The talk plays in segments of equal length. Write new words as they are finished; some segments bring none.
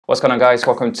What's going on, guys?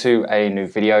 Welcome to a new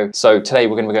video. So today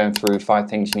we're going to be going through 5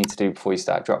 things you need to do before you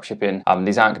start dropshipping.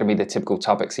 These aren't going to be the typical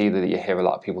topics either that you hear a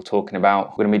lot of people talking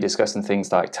about. We're going to be discussing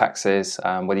things like taxes,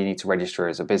 whether you need to register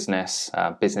as a business,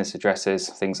 business addresses,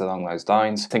 things along those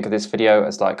lines. Think of this video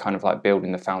as kind of like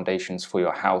building the foundations for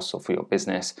your house or for your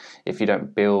business. If you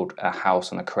don't build a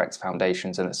house on the correct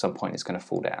foundations, then at some point it's going to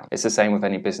fall down. It's the same with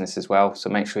any business as well. So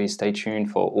make sure you stay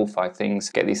tuned for all 5 things.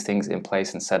 Get these things in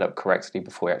place and set up correctly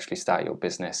before you actually start your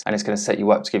business. And it's going to set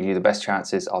you up to give you the best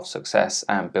chances of success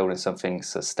and building something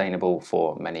sustainable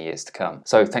for many years to come.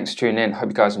 So thanks for tuning in. Hope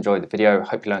you guys enjoyed the video.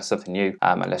 Hope you learned something new.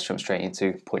 And let's jump straight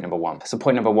into point number 1. So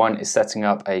point number 1 is setting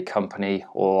up a company,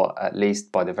 or at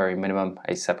least by the very minimum,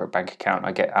 a separate bank account.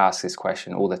 I get asked this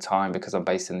question all the time because I'm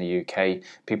based in the UK.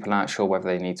 People aren't sure whether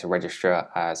they need to register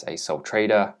as a sole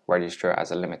trader, register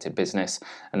as a limited business,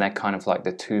 and they're kind of like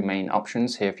the 2 main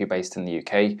options here if you're based in the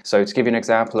UK. So to give you an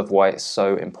example of why it's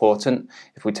so important,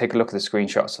 if we take a look at the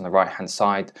screenshots on the right hand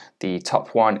side, the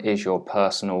top one is your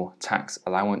personal tax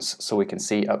allowance. So we can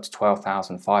see up to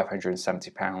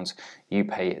 £12,570 you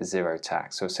pay 0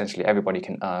 tax. So essentially everybody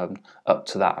can earn up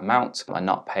to that amount and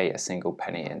not pay a single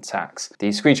penny in tax. The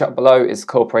screenshot below is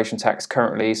corporation tax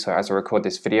currently. So as I record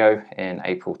this video in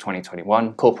April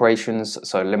 2021, corporations,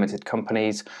 so limited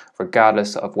companies,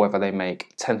 regardless of whether they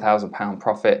make £10,000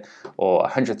 profit or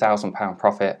 £100,000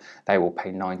 profit, they will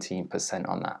pay 19%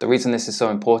 on that. The reason this is so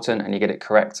important, and you get it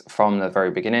correct from the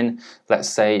very beginning, let's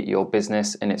say your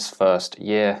business in its first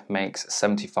year makes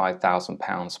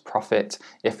 £75,000 profit.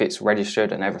 If it's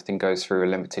registered and everything goes through a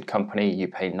limited company, you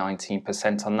pay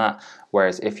 19% on that.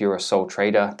 Whereas if you're a sole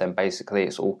trader, then basically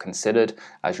it's all considered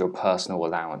as your personal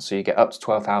allowance. So you get up to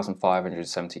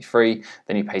 £12,573,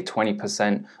 then you pay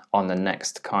 20% on the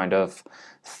next kind of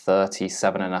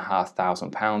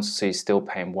 £37,500. So you're still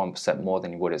paying 1% more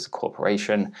than you would as a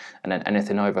corporation. And then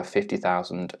anything over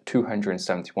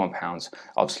 £50,271,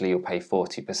 obviously you'll pay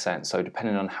 40%. So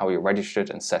depending on how you're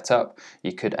registered and set up,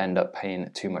 you could end up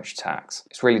paying too much tax.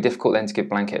 It's really difficult then to give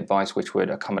blanket advice which would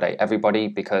accommodate everybody,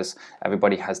 because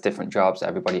everybody has different jobs,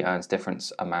 everybody earns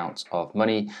different amounts of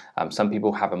money. Some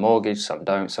people have a mortgage, some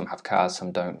don't, some have cars,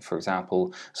 some don't, for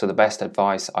example. So the best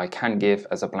advice I can give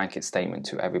as a blanket statement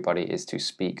to everybody is to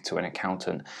speak to an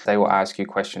accountant. They will ask you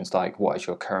questions like, what is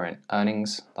your current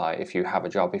earnings? Like if you have a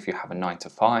job, if you have a 9 to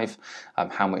 5,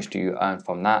 how much do you earn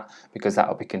from that? Because that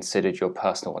will be considered your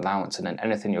personal allowance, and then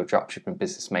anything your dropshipping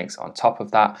business makes on top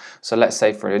of that. So let's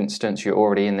say, for instance, you're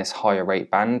already in this higher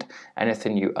rate band.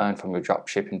 Anything you earn from your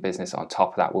dropshipping business on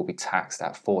top of that will be taxed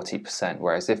at 40%,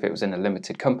 whereas if it was in a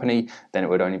limited company, then it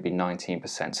would only be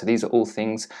 19%. So these are all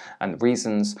things and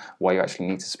reasons why you actually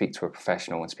need to speak to a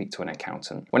professional and speak to an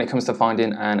accountant. When it comes to finding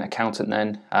an accountant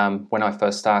then, when I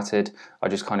first started, I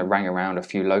just kind of rang around a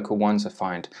few local ones. I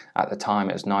find at the time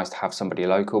it was nice to have somebody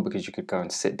local because you could go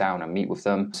and sit down and meet with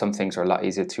them. Some things are a lot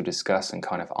easier to discuss and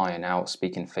kind of iron out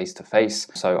speaking face to face.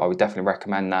 So I would definitely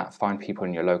recommend that. Find people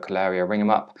in your local area, ring them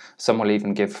up. Some will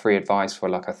even give free advice for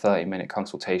like a 30-minute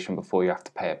consultation before you have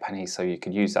to pay a penny. So you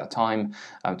could use that time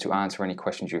to answer any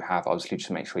questions you have. Obviously, just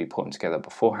make sure you put them together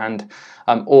beforehand.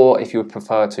 Or if you would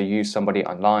prefer to use somebody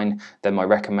online, then my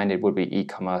recommended would be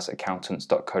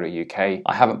ecommerceaccountants.co.uk.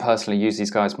 I haven't personally used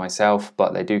these guys myself,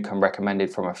 but they do come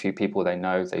recommended from a few people they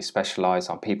know. They specialize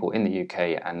on people in the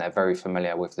UK and they're very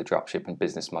familiar with the dropshipping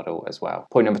business model as well.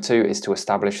 Point number 2 is to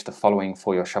establish the following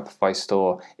for your Shopify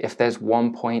store. If there's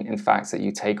one point, in fact, that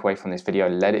you take away from this video,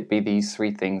 let it be these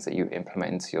 3 things that you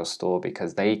implement into your store,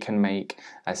 because they can make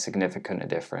a significant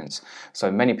difference.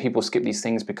 So many people skip these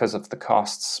things because of the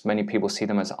costs. Many people see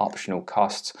them as optional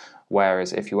costs.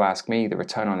 Whereas if you ask me, the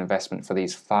return on investment for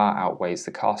these far outweighs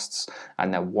the costs,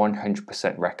 and they're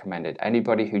 100% recommended.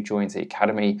 Anybody who joins the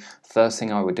academy, first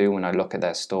thing I would do when I look at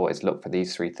their store is look for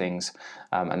these 3 things,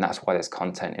 and that's why there's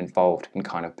content involved in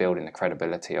kind of building the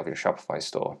credibility of your Shopify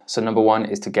store. So number 1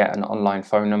 is to get an online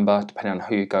phone number. Depending on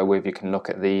who you go with, you can look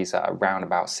at these at around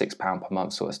about £6 per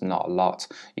month, so it's not a lot.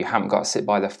 You haven't got to sit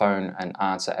by the phone and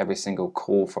answer every single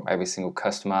call from every single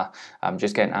customer.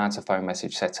 Just get an answer phone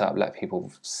message set up, let people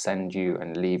send you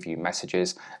and leave you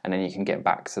messages, and then you can get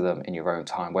back to them in your own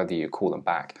time, whether you call them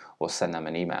back or send them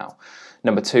an email.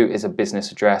 Number 2 is a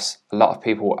business address. A lot of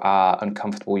people are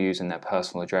uncomfortable using their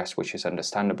personal address, which is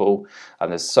understandable.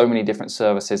 There's so many different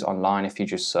services online. If you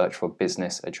just search for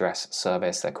business address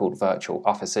service, they're called virtual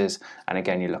offices, and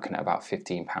again you're looking at about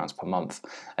 £15 per month.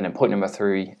 And then point number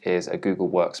 3 is a Google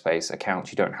Workspace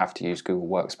account. You don't have to use Google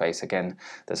Workspace. Again,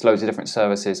 there's loads of different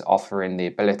services offering the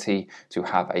ability to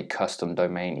have a custom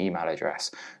domain email address.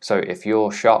 So if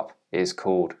your shop is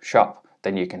called shop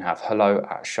then you can have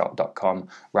hello@shop.com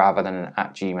rather than an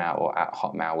 @gmail or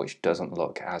 @hotmail, which doesn't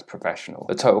look as professional.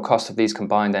 The total cost of these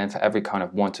combined then, for every kind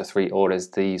of 1 to 3 orders,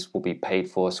 these will be paid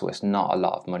for, so it's not a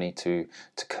lot of money to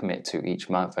commit to each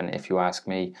month, and if you ask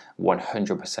me,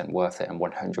 100% worth it and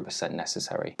 100%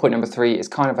 necessary. Point number 3 is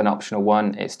kind of an optional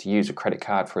one. It's to use a credit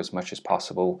card for as much as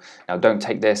possible. Now, don't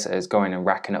take this as going and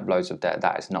racking up loads of debt.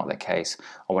 That is not the case.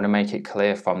 I want to make it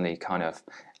clear from the kind of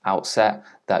outset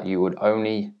that you would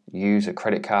only use a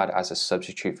credit card as a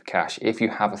substitute for cash. If you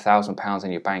have £1,000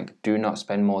 in your bank, do not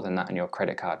spend more than that on your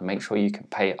credit card. Make sure you can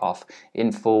pay it off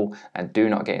in full and do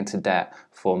not get into debt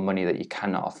for money that you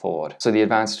cannot afford. So the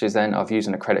advantages then of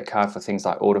using a credit card for things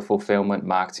like order fulfillment,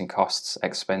 marketing costs,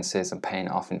 expenses, and paying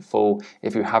it off in full.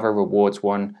 If you have a rewards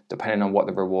one, depending on what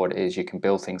the reward is, you can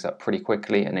build things up pretty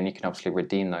quickly, and then you can obviously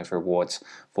redeem those rewards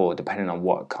for depending on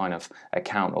what kind of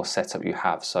account or setup you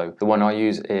have. So the one I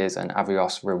use is an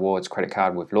Avios Rewards credit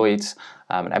card with Lloyds,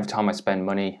 and every time I spend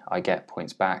money I get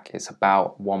points back. It's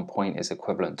about 1 point is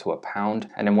equivalent to £1,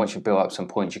 and then once you build up some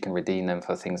points you can redeem them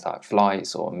for things like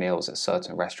flights or meals at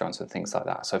certain restaurants and things like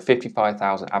that. So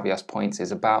 55,000 Avios points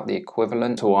is about the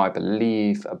equivalent to, I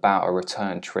believe, about a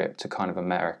return trip to kind of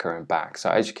America and back. So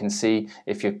as you can see,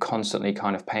 if you're constantly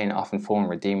kind of paying it off in full and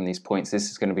redeeming these points, this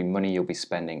is going to be money you'll be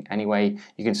spending anyway.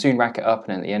 You can soon rack it up,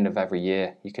 and at the end of every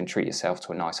year you can treat yourself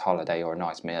to a nice holiday or a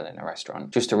nice meal in a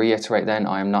restaurant. Just to reiterate then,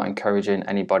 I am not encouraging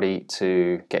anybody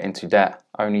to get into debt.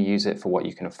 Only use it for what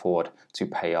you can afford to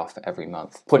pay off every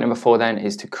month. Point number 4 then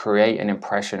is to create an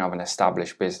impression of an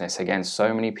established business. Again,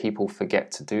 so many people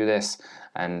forget to do this,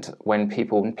 and when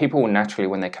people will naturally,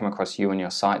 when they come across you and your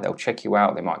site, they'll check you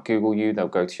out, they might Google you, they'll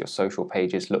go to your social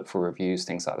pages, look for reviews,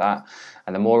 things like that,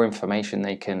 and the more information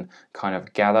they can kind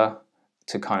of gather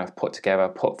to kind of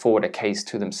put forward a case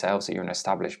to themselves that you're an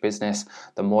established business,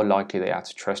 the more likely they are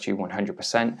to trust you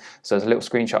 100%. So there's a little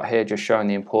screenshot here just showing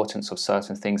the importance of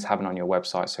certain things having on your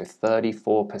website. So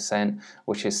 34%,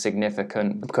 which is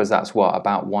significant because that's what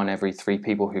about 1 every 3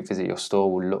 people who visit your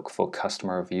store will look for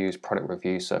customer reviews, product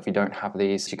reviews. So if you don't have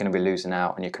these, you're going to be losing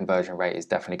out, and your conversion rate is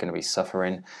definitely going to be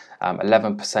suffering.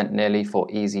 11% nearly for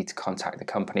easy to contact the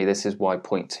company. This is why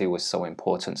point 2 was so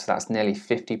important. So that's nearly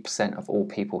 50% of all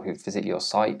people who visit your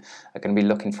site are going to be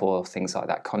looking for things like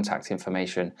that contact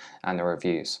information and the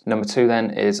reviews. Number 2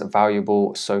 then is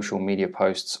valuable social media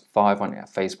posts, 5 on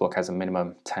Facebook as a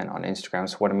minimum, 10 on Instagram.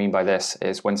 So what I mean by this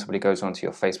is when somebody goes onto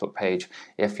your Facebook page,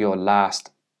 if your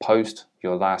last post,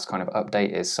 your last kind of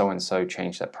update is so-and-so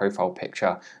changed their profile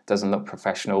picture, doesn't look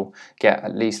professional, get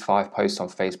at least 5 posts on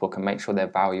Facebook and make sure they're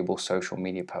valuable social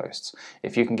media posts.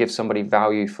 If you can give somebody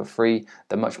value for free,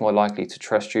 they're much more likely to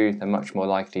trust you, they're much more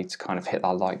likely to kind of hit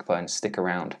that like button, stick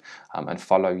around and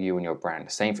follow you and your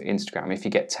brand. Same for Instagram. If you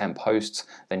get 10 posts,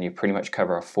 then you pretty much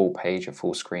cover a full page, a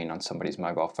full screen on somebody's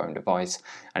mobile phone device,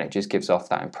 and it just gives off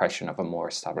that impression of a more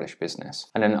established business.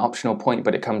 And then an optional point,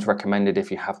 but it comes recommended if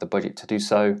you have the budget to do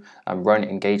so, run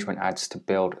engagement ads to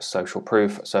build social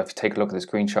proof. So if you take a look at the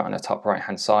screenshot on the top right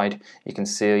hand side, you can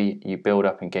see you build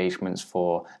up engagements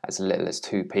for as little as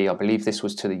 2p. I believe this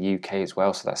was to the UK as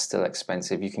well, so that's still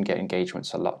expensive. You can get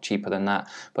engagements a lot cheaper than that,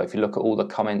 but if you look at all the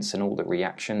comments and all the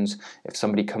reactions, if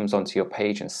somebody comes onto your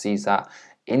page and sees that,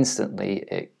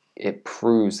 instantly it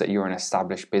proves that you're an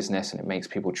established business, and it makes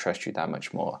people trust you that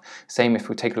much more. Same if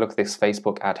we take a look at this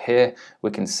Facebook ad here, we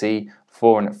can see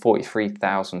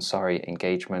 443,000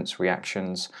 engagements,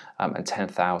 reactions, and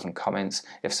 10,000 comments.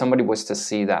 If somebody was to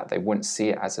see that, they wouldn't see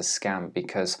it as a scam,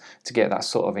 because to get that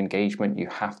sort of engagement you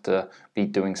have to be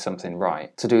doing something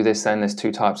right. To do this then, there's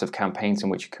 2 types of campaigns in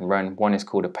which you can run. One is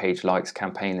called a page likes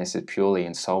campaign. This is purely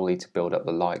and solely to build up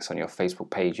the likes on your Facebook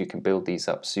page. You can build these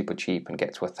up super cheap and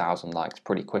get to 1,000 likes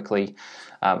pretty quickly.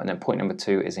 And then point number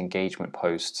 2 is engagement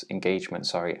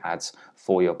ads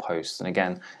for your posts. And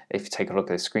again, if you take a look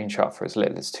at this screenshot, for as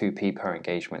little as 2p per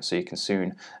engagement, so you can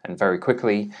soon and very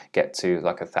quickly get to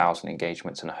like 1,000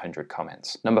 engagements and 100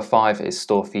 comments. Number 5 is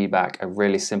store feedback, a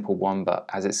really simple one, but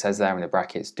as it says there in the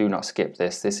brackets, do not skip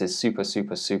this. This is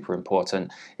super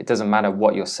important. It doesn't matter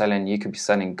what you're selling. You could be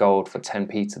selling gold for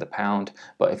 10p to the pound,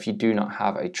 but if you do not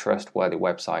have a trustworthy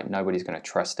website, nobody's going to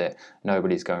trust it.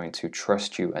 Nobody's going to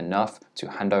trust you enough to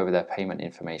hand over their payment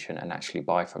information and actually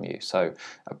buy from you. So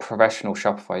a professional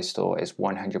Shopify store is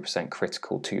 100%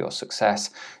 critical to your success.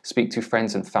 Speak to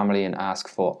friends and family and ask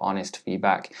for honest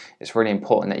feedback. It's really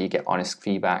important that you get honest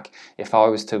feedback. If I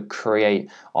was to create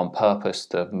on purpose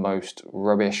the most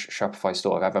rubbish Shopify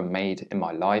store I've ever made in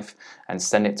my life and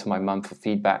send it to my mum for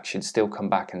feedback, she'd still come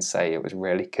back and say it was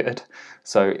really good.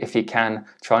 So if you can,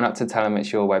 try not to tell them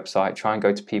it's your website. Try and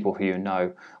go to people who you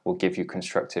know will give you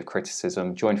constructive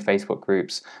criticism. Join Facebook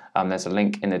groups. There's a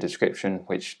link in the description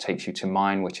which takes you to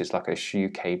mine, which is like a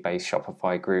UK-based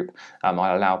Shopify group. I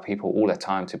allow people all the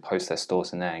time to post their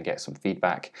stores in there and get some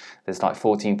feedback. There's like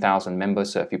 14,000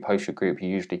 members, so if you post your group, you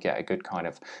usually get a good kind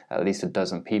of at least a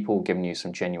dozen people giving you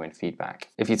some genuine feedback.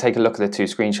 If you take a look at the two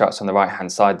screenshots on the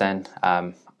right-hand side then,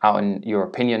 out in your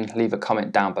opinion, leave a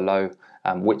comment down below.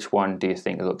 Which one do you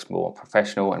think looks more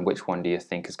professional and which one do you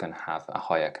think is going to have a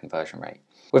higher conversion rate?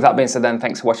 With that being said then,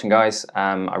 thanks for watching guys.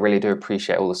 I really do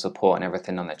appreciate all the support and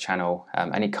everything on the channel.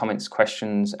 Any comments,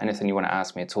 questions, anything you want to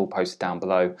ask me at all, post it down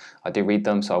below. I do read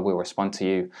them, so I will respond to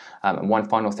you. And one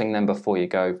final thing then before you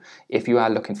go, if you are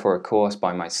looking for a course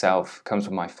by myself, comes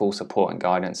with my full support and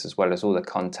guidance as well as all the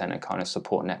content and kind of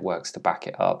support networks to back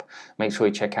it up, make sure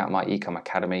you check out my Ecom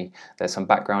Academy. There's some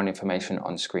background information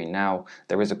on screen now.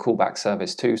 There is a callback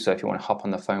service too, so if you want to hop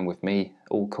on the phone with me,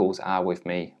 all calls are with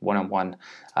me one-on-one,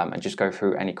 and just go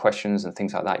through any questions and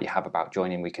things like that you have about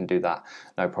joining, we can do that,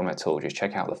 no problem at all. Just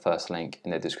check out the first link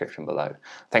in the description below.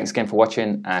 Thanks again for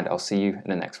watching, and I'll see you in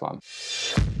the next one.